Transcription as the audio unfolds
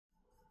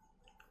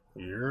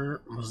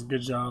What's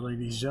good, y'all,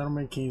 ladies,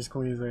 gentlemen, kings,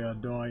 queens? How y'all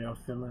doing? How y'all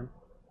feeling?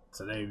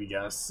 Today we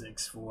got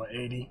 6'4",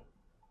 80.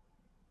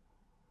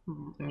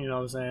 You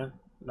know what I'm saying?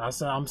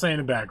 I'm saying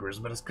it backwards,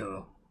 but it's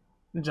cool.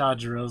 Jah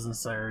Drillz and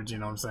Surge, you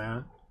know what I'm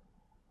saying?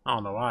 I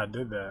don't know why I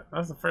did that.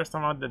 That's the first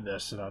time I did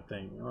that shit, I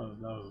think.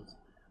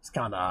 It's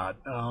kind of odd.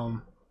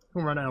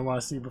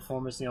 WhoRunItNYC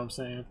performance, you know what I'm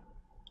saying?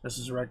 This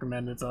is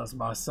recommended to us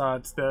by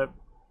Sidestep.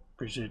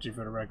 Appreciate you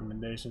for the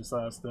recommendation,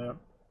 Sidestep.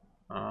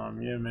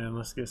 Yeah, man,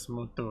 let's get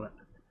smooth through it.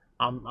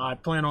 I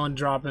plan on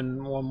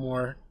dropping one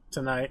more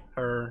tonight,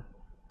 or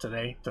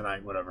tonight,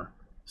 whatever.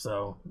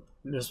 So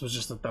this was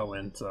just a throw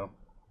in, so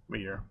we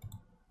here.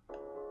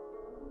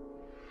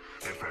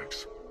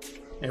 FX.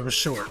 It was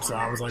short, so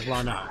I was like,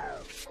 why not?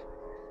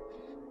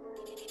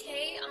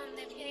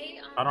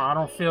 I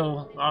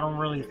don't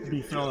really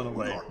be feeling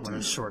away when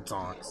it's short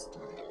songs.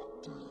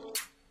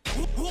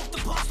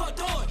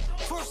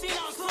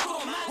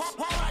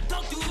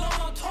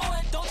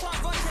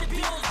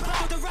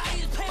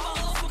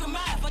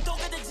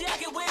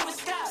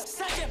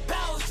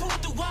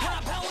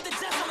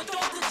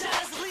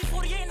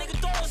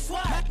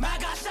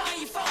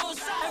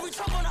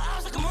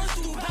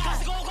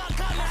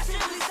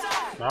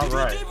 All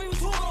right.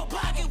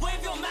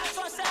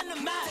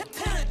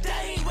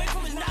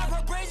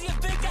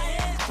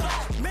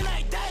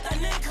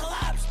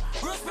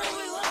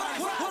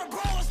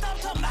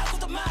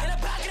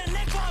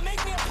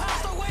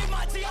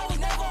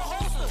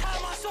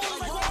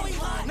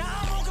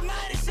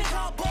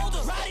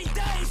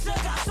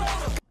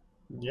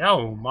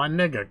 Yo, my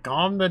nigga,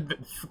 calm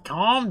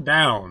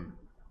down,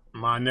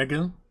 my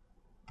nigga.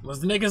 Was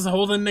the niggas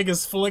holding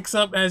niggas flicks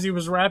up as he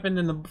was rapping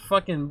in the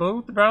fucking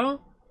booth, bro?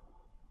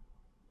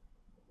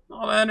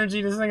 All the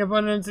energy this nigga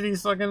putting into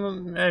these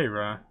fucking... Hey,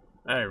 bro.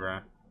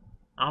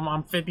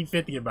 I'm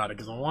 50-50 about it,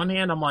 because on one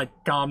hand, I'm like,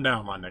 calm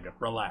down, my nigga,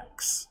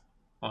 relax.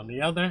 On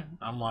the other,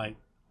 I'm like,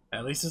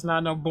 at least it's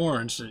not no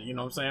boring shit, you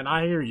know what I'm saying?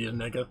 I hear you,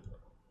 nigga.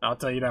 I'll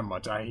tell you that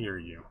much, I hear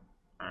you.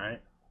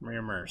 Alright?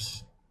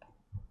 Reimmerse.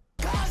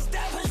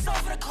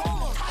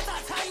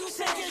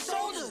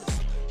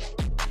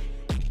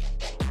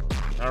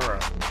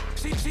 Alright.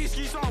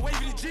 Skis on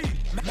waving the G.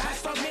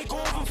 Masked up, make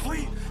over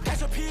fleet.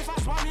 Catch a P if I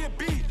swap me a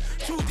beat.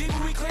 Too deep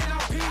when we clean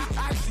out P.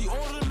 Actually, all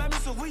of the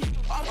members elite.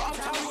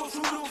 Uptown, we go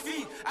through little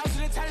feet. Out to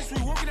the tennis,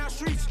 we walking out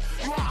streets.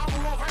 You are out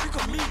walk, right? We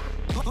can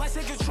meet. Let's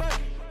take a trip.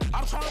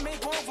 I'm trying to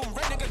make all of them.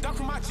 Red nigga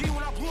ducking my G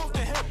when I blew off the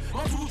hip.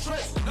 Multiple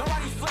trips.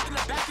 Nobody's flipping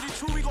the back of the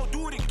two. We gon'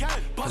 do it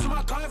again. Bustin'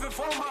 my gun and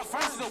follow my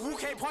friends. The Wu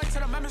can't point to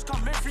the members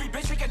come in free.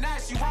 Bitch, shaking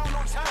ass. You want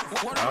no time.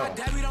 One of my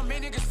dad, we done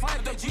made niggas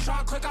fight. The G trying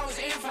to click, I was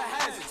in for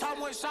heads. Top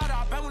one shot,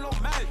 I bet with no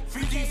man.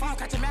 3G5,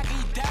 catch a Mac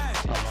and he dead.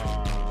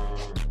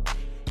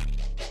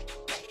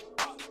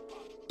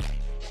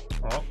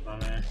 Oh, I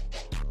mean,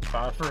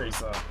 5-3,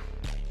 so.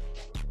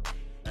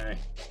 Hey.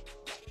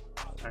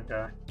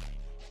 Okay.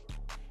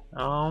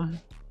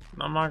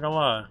 I'm not gonna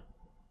lie.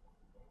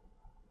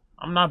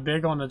 I'm not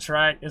big on the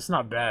track. It's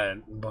not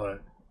bad,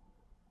 but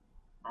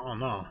I don't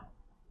know.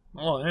 A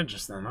little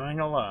interesting, I ain't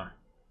gonna lie.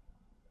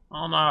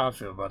 I don't know how I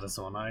feel about this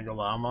one. I ain't gonna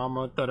lie. I'm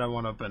gonna throw that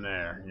one up in the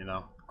air, you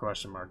know.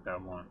 Question mark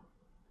that one.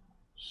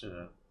 Shit.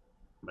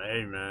 But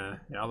hey,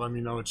 man, y'all let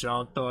me know what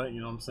y'all thought,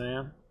 you know what I'm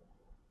saying?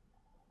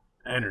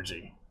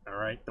 Energy.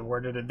 Alright, the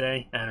word of the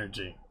day,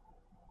 energy.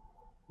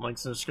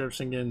 Links in the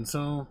description, get in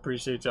tune.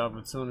 Appreciate y'all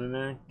for tuning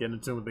in. Get in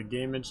tune with the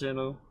gaming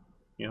channel.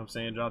 You know what I'm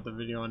saying? Dropped the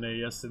video on there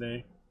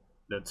yesterday.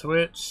 The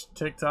Twitch,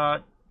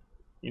 TikTok.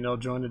 You know,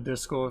 join the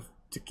Discord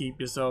to keep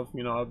yourself,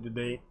 you know, up to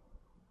date.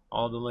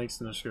 All the links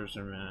in the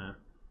description, man.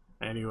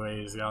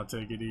 Anyways, y'all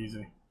take it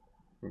easy.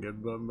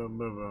 Good butt.